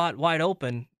leave a spot wide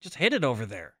open, just hit it over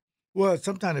there. Well,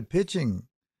 sometimes the pitching.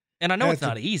 And I know it's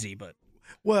not easy, but.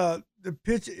 Well, the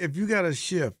pitch, if you got a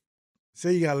shift,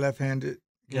 say you got a left-handed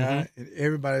guy and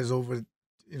everybody's over,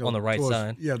 on the right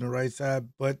side. Yeah, on the right side.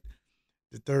 But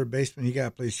the third baseman, he got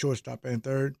to play shortstop and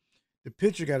third. The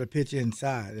pitcher got to pitch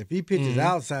inside. If he pitches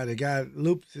outside, the guy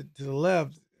loops it to the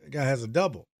left, the guy has a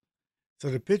double. So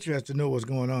the pitcher has to know what's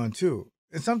going on, too.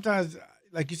 And sometimes,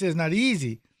 like you said, it's not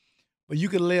easy, but you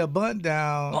can lay a bunt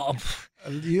down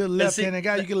You're a left-handed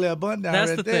guy. You can lay a bunt down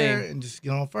right there and just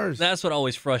get on first. That's what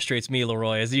always frustrates me,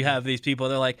 Leroy, is you have these people,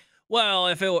 they're like, well,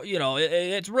 if it,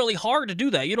 it's really hard to do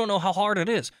that. You don't know how hard it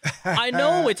is. I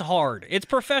know it's hard. It's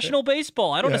professional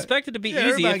basebal. I don't expect it to be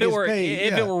easy. If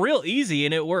it were real easy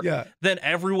and it were, then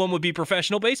everyone would be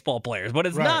professional baseball players. But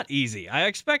it's not easy. I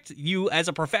expect you as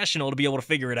a professional to be able to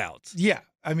figure it out. Yeah,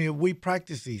 I mean, we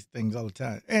practice these things all the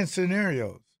time and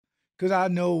scenarios because I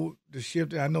know the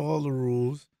shift. I know all the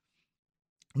rules.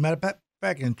 Matter of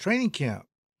fact, in training camp,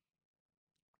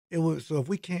 it was so if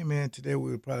we came in today,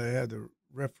 we would probably have the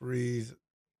referees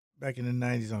back in the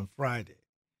 90s on Friday.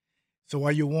 So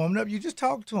while you're warming up, you just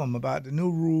talk to them about the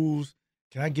new rules.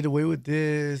 Can I get away with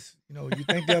this? You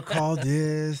think they'll call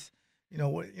this?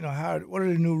 What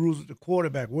are the new rules with the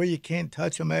quarterback? Where you can't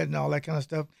touch them at and all that kind of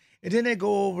stuff. And then they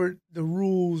go over the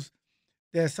rules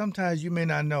that sometimes you may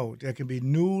not know. There can be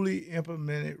newly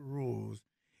implemented rules.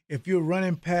 If you're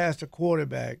running past a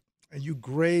quarterback and you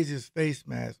graze his face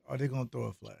mask, are they going to throw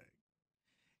a flag?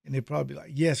 And they'd probably be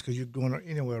like, yes, because you're going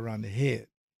anywhere around the head.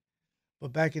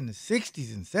 But back in the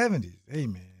 60s and 70s, hey,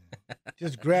 man,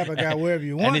 just grab a guy wherever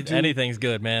you want to. Anything's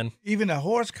good, man. Even a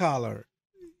horse collar,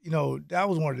 that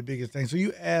was one of the biggest things. So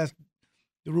you ask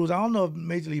the rules. I don't know if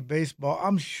Major League Baseball,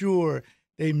 I'm sure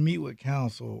they meet with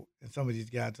counsel and some of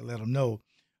these guys to let them know.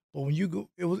 But when you go,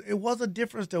 it was a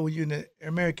difference, though, when you're in the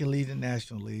American League and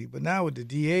National League. But now with the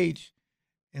DH,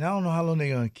 and I don't know how long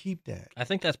they're going to keep that. I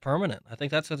think that's permanent. I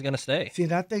think that's what's going to stay. See,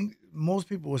 and I think most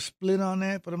people were split on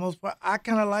that for the most part. I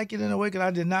kind of like it in a way because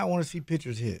I did not want to see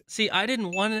pitchers hit. See, I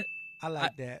didn't want it. I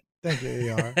like that. Thank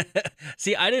you, AR.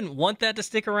 See, I didn't want that to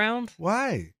stick around.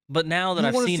 Why? But now that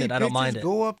I've seen it, I don't mind it.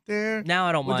 Go up there. Now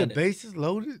I don't mind it. With the bases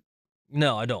loaded?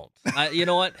 No, I don't. You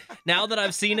know what? Now that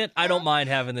I've seen it, I don't mind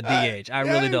having the DH. I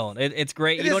really don't. It's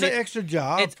great. It's an extra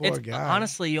job for a guy.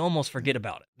 Honestly, you almost forget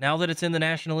about it. Now that it's in the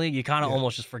National League, you kind of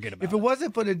almost just forget about it. If it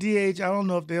wasn't for the DH, I don't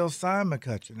know if they'll sign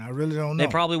McCutchen. I really don't know. They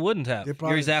probably wouldn't have.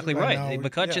 You're exactly right.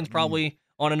 McCutchen's probably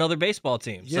on another baseball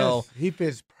team. Yes, so he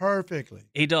fits perfectly.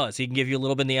 He does. He can give you a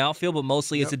little bit in the outfield, but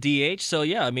mostly it's a DH. So,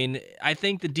 yeah, I mean, I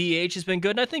think the DH has been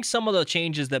good, and I think some of the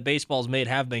changes that baseball's made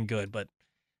have been good, but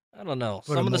I don't know.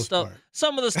 Some of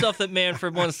the stuff that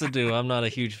Manfred wants to do, I'm not a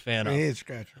huge fan of. Head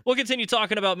scratcher. We'll continue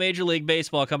talking about Major League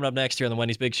Baseball coming up next here on the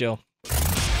Wendy's Big Show.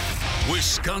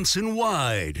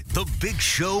 Wisconsin-wide, the Big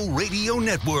Show Radio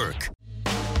Network.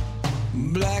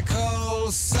 Black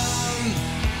hole sun,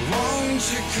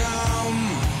 won't you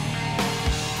come?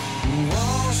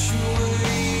 Wash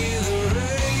away the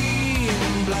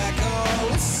rain. Black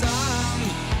hole sun,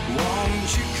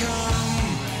 won't you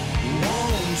come?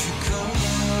 Won't you come?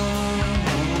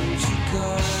 Won't you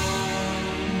come?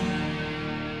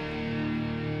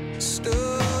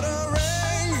 Stood a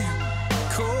rain,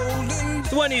 cold and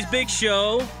It's Wendy's Big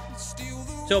Show.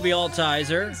 Toby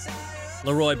Altizer,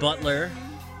 Leroy Butler,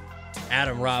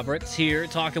 Adam Roberts here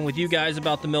talking with you guys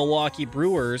about the Milwaukee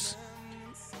Brewers.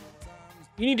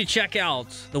 You need to check out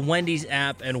the Wendy's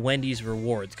app and Wendy's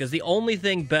rewards because the only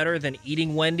thing better than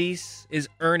eating Wendy's is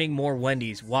earning more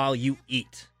Wendy's while you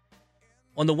eat.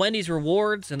 On the Wendy's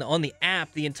rewards and on the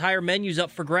app, the entire menu's up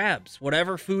for grabs.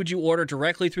 Whatever food you order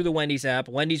directly through the Wendy's app,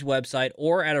 Wendy's website,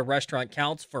 or at a restaurant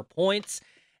counts for points,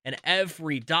 and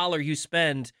every dollar you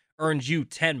spend earns you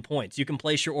 10 points. You can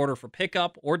place your order for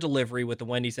pickup or delivery with the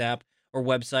Wendy's app or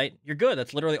website. You're good.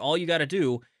 That's literally all you got to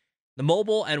do. The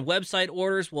mobile and website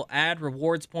orders will add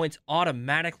rewards points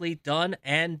automatically. Done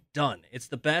and done. It's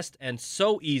the best and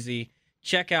so easy.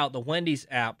 Check out the Wendy's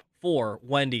app for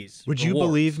Wendy's Would you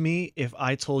believe me if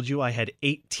I told you I had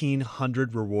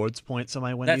 1,800 rewards points on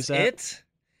my Wendy's app? That's it?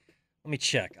 Let me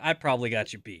check. I probably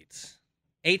got you beat.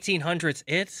 1,800's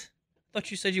it? I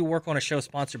thought you said you work on a show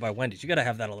sponsored by Wendy's. You got to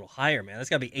have that a little higher, man. That's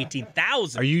got to be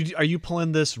 18,000. Are you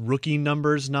pulling this rookie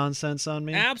numbers nonsense on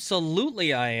me?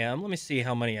 Absolutely I am. Let me see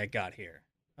how many I got here.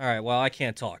 All right, well, I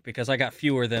can't talk because I got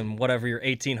fewer than whatever your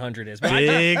 1,800 is. But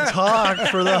Big talk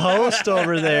for the host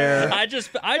over there. I just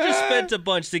spent a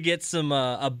bunch to get some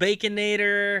a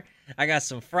Baconator. I got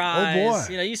some fries. Oh, boy.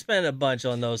 You know, you spend a bunch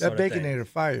on those that sort of things. Baconator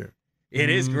fire.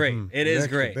 It is great. It is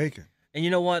great. Bacon. And you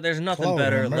know what? There's nothing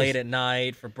better late at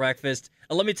night for breakfast.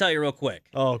 Let me tell you real quick.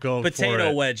 Oh, go Potato for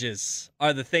it. wedges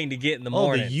are the thing to get in the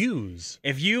morning. Oh, the U's.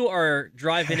 If you are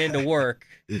driving into work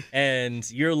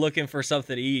and you're looking for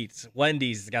something to eat,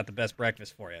 Wendy's has got the best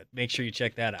breakfast for you. Make sure you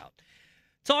check that out.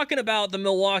 Talking about the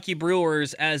Milwaukee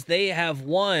Brewers as they have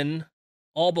won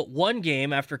all but one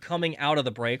game after coming out of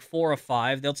the break, 4 of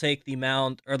 5. They'll take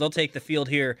the field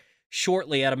here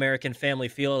shortly at American Family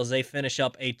Field as they finish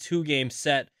up a 2-game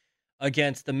set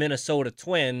against the Minnesota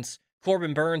Twins.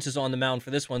 Corbin Burns is on the mound for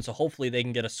this one, so hopefully they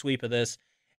can get a sweep of this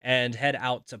and head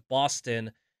out to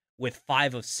Boston with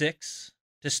 5 of 6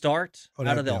 to start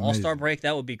out of the All-Star break.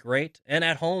 That would be great. And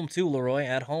at home, too, Leroy,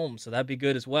 at home. So that'd be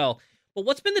good as well. But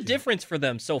what's been the difference for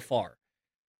them so far?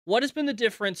 What has been the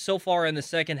difference so far in the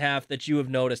second half that you have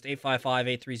noticed?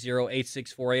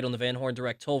 855-830-8648 on the Van Horn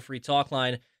Direct toll-free talk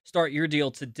line. Start your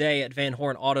deal today at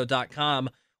vanhornauto.com,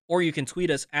 or you can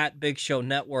tweet us at Big Show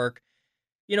Network.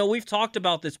 You know, we've talked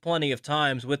about this plenty of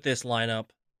times with this lineup.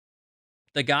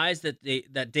 The guys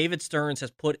that David Stearns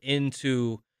has put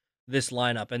into this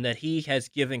lineup and that he has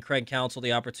given Craig Counsell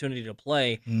the opportunity to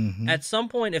play, at some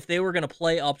point, if they were going to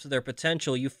play up to their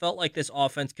potential, you felt like this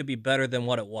offense could be better than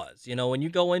what it was. You know, when you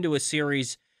go into a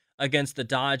series against the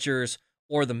Dodgers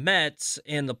or the Mets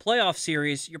in the playoff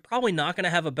series, you're probably not going to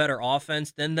have a better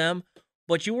offense than them,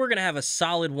 but you were going to have a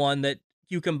solid one that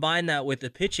you combine that with the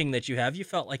pitching that you have, you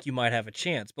felt like you might have a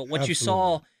chance. But what you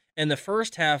saw in the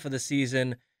first half of the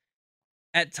season,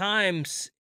 at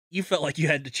times, you felt like you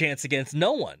had the chance against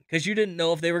no one because you didn't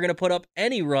know if they were going to put up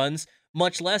any runs,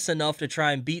 much less enough to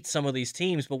try and beat some of these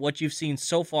teams. But what you've seen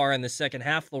so far in the second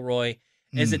half, Leroy,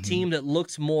 is a team that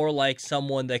looks more like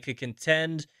someone that could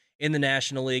contend in the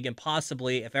National League and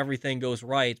possibly, if everything goes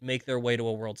right, make their way to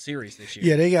a World Series this year.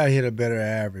 Yeah, they got to hit a better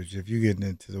average if you're getting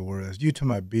into the World. You're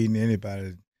talking about beating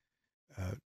anybody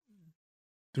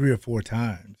 3 or 4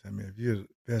 times. I mean, if you're the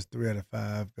best 3 out of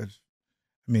 5,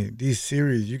 these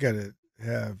series, you got to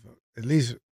have at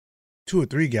least 2 or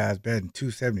 3 guys batting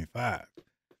 275.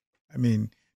 I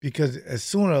mean, because as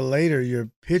sooner or later,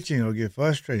 your pitching will get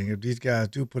frustrating if these guys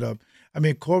do put up. I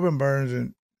mean, Corbin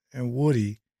Burns and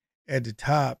Woody at the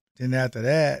top. Then after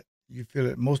that, you feel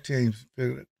that most teams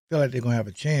feel like they're going to have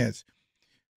a chance.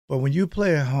 But when you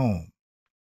play at home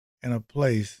in a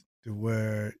place to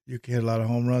where you can hit a lot of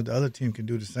home runs, the other team can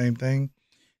do the same thing.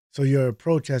 So your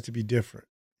approach has to be different.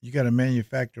 You got to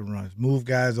manufacture runs, move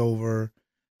guys over,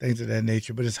 things of that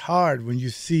nature. But it's hard when you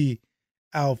see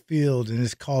outfield and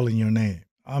it's calling your name.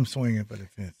 I'm swinging for the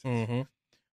fence.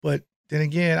 But then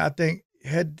again, I think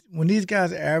when these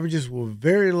guys' averages were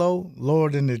very low, lower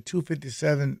than the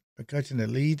 257 McCutchen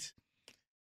that leads,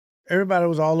 everybody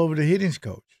was all over the hitting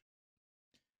coach.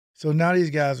 So now these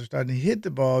guys are starting to hit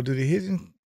the ball. Do the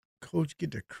hitting coach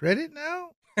get the credit now?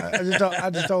 I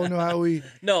just don't know how we.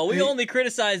 No, we only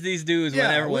criticize these dudes when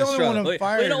everyone's struggling. We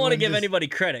don't want to give anybody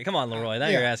credit. Come on, Leroy. Now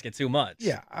you're asking too much.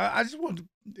 Yeah, I just want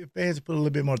the fans to put a little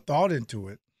bit more thought into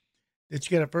it. That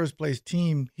you got a first place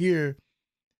team here.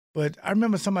 But I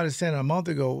remember somebody saying a month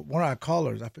ago, one of our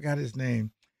callers, I forgot his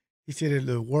name, he said it's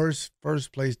the worst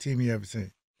first place team you ever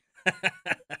seen.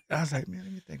 I was like, man,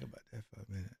 let me think about that for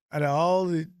a minute. Out of all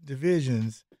the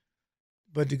divisions,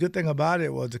 but the good thing about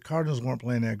it was the Cardinals weren't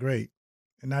playing that great.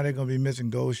 And now they're going to be missing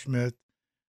Goldschmidt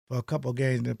for a couple of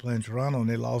games. They're playing Toronto, and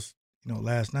they lost,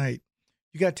 last night.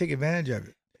 You got to take advantage of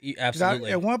it.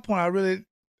 Absolutely. At one point, I really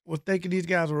was thinking these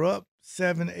guys were up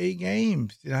 7, 8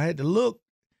 games. I had to look.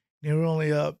 They were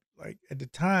only up, at the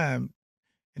time,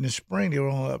 in the spring, they were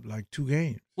only up 2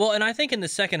 games. Well, and I think in the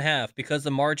second half, because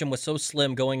the margin was so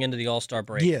slim going into the All-Star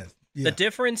break, the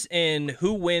difference in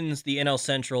who wins the NL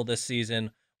Central this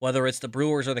season, whether it's the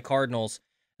Brewers or the Cardinals,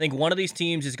 I think one of these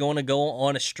teams is going to go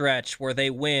on a stretch where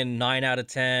they win 9 out of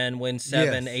 10, win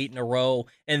 7, 8 in a row,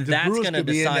 and that's going to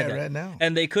decide that. Right now.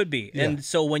 And they could be. Yeah. And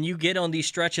so when you get on these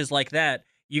stretches like that,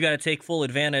 you got to take full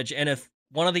advantage. And if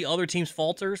one of the other teams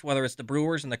falters, whether it's the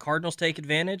Brewers and the Cardinals take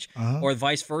advantage, or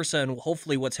vice versa, and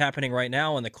hopefully what's happening right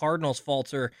now, and the Cardinals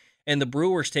falter and the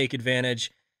Brewers take advantage,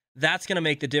 that's going to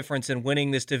make the difference in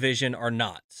winning this division or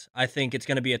not. I think it's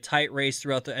going to be a tight race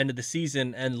throughout the end of the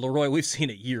season, and Leroy, we've seen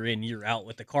it year in, year out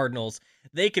with the Cardinals.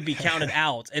 They could be counted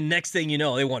out, and next thing you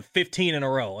know, they won 15 in a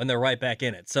row, and they're right back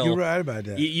in it. So you're right about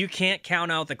that. You can't count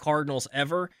out the Cardinals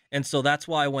ever, and so that's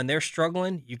why when they're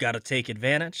struggling, you got to take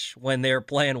advantage. When they're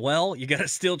playing well, you got to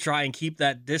still try and keep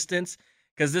that distance,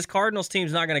 because this Cardinals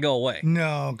team's not going to go away.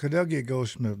 No, because they'll get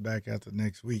Goldschmidt back after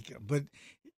next week. But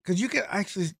because you can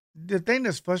actually – the thing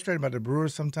that's frustrating about the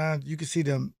Brewers sometimes, you can see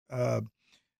them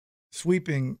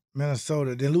sweeping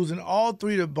Minnesota. They're losing all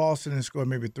 3 to Boston and score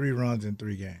maybe 3 runs in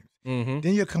 3 games.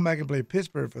 Then you'll come back and play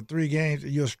Pittsburgh for 3 games,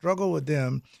 and you'll struggle with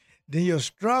them. Then you'll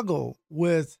struggle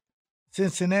with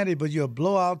Cincinnati, but you'll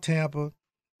blow out Tampa,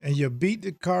 and you'll beat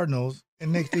the Cardinals,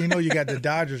 and next thing you know, you got the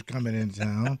Dodgers coming in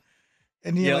town.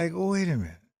 And you're like, oh, wait a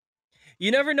minute. You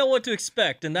never know what to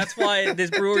expect, and that's why this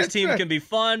Brewers team can be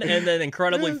fun and then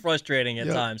incredibly frustrating at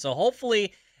times. So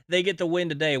hopefully they get the win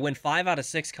today. Win 5 out of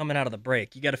 6 coming out of the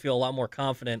break. You got to feel a lot more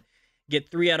confident.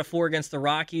 Get 3 out of 4 against the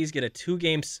Rockies. Get a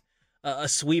 2-game a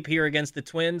sweep here against the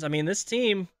Twins. I mean, this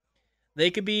team,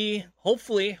 they could be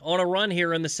hopefully on a run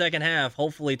here in the second half.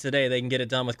 Hopefully today they can get it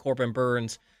done with Corbin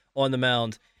Burns on the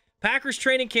mound. Packers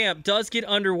training camp does get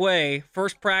underway.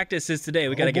 First practice is today.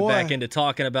 We got to get back into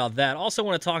talking about that. Also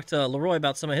want to talk to Leroy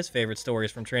about some of his favorite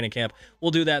stories from training camp. We'll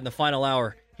do that in the final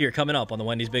hour here coming up on the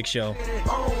Wendy's Big Show.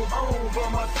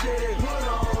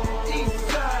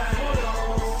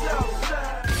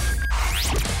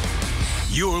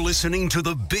 You're listening to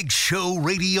the Big Show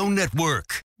Radio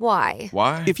Network. Why?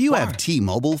 If you have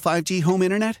T-Mobile 5G home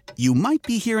internet, you might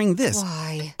be hearing this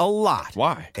Why? a lot.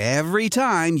 Every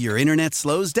time your internet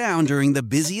slows down during the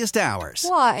busiest hours.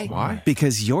 Why?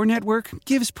 Because your network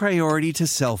gives priority to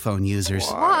cell phone users.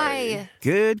 Why?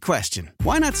 Good question.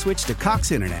 Why not switch to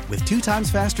Cox Internet with 2 times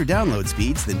faster download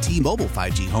speeds than T-Mobile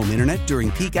 5G home internet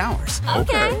during peak hours?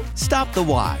 Okay. Stop the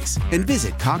whys and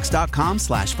visit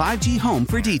cox.com/5G home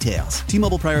for details.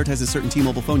 T-Mobile prioritizes certain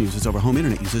T-Mobile phone users over home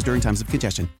internet users during times of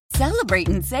congestion. Celebrate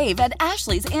and save at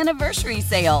Ashley's Anniversary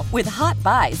Sale. With Hot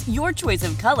Buys, your choice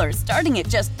of colors starting at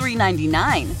just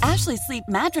 $3.99. Ashley Sleep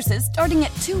mattresses starting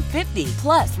at $2.50.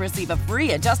 Plus, receive a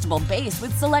free adjustable base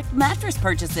with select mattress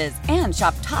purchases. And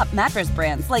shop top mattress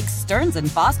brands like Stearns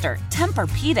 & Foster,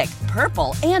 Tempur-Pedic,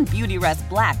 Purple, and Beautyrest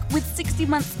Black with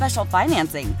 60-month special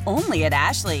financing. Only at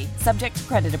Ashley. Subject to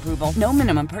credit approval. No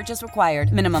minimum purchase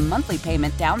required. Minimum monthly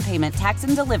payment, down payment, tax,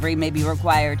 and delivery may be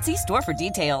required. See store for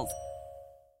details.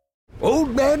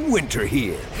 Old Man Winter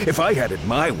here. If I had it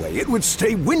my way, it would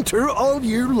stay winter all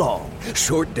year long.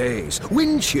 Short days,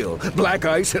 wind chill, black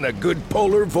ice, and a good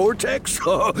polar vortex.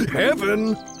 Oh,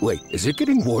 heaven. Wait, is it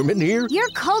getting warm in here? Your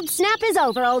cold snap is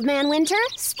over, Old Man Winter.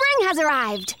 Spring has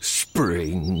arrived.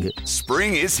 Spring.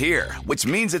 Spring is here, which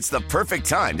means it's the perfect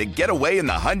time to get away in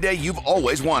the Hyundai you've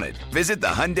always wanted. Visit the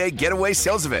Hyundai Getaway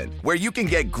Sales Event, where you can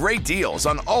get great deals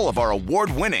on all of our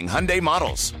award-winning Hyundai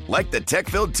models, like the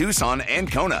tech-filled Tucson and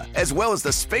Kona, as well as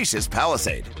the spacious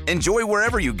Palisade. Enjoy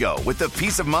wherever you go with the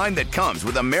peace of mind that comes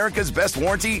with America's best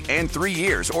warranty and 3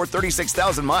 years or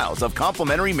 36,000 miles of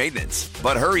complimentary maintenance.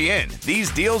 But hurry in,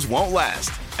 these deals won't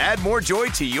last. Add more joy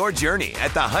to your journey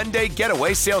at the Hyundai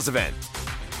Getaway Sales Event.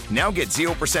 Now get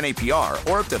 0% APR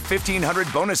or up to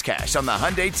 $1,500 bonus cash on the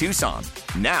Hyundai Tucson.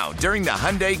 Now, during the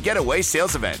Hyundai Getaway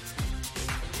Sales Event.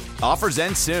 Offers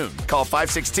end soon. Call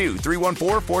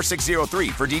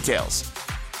 562-314-4603 for details.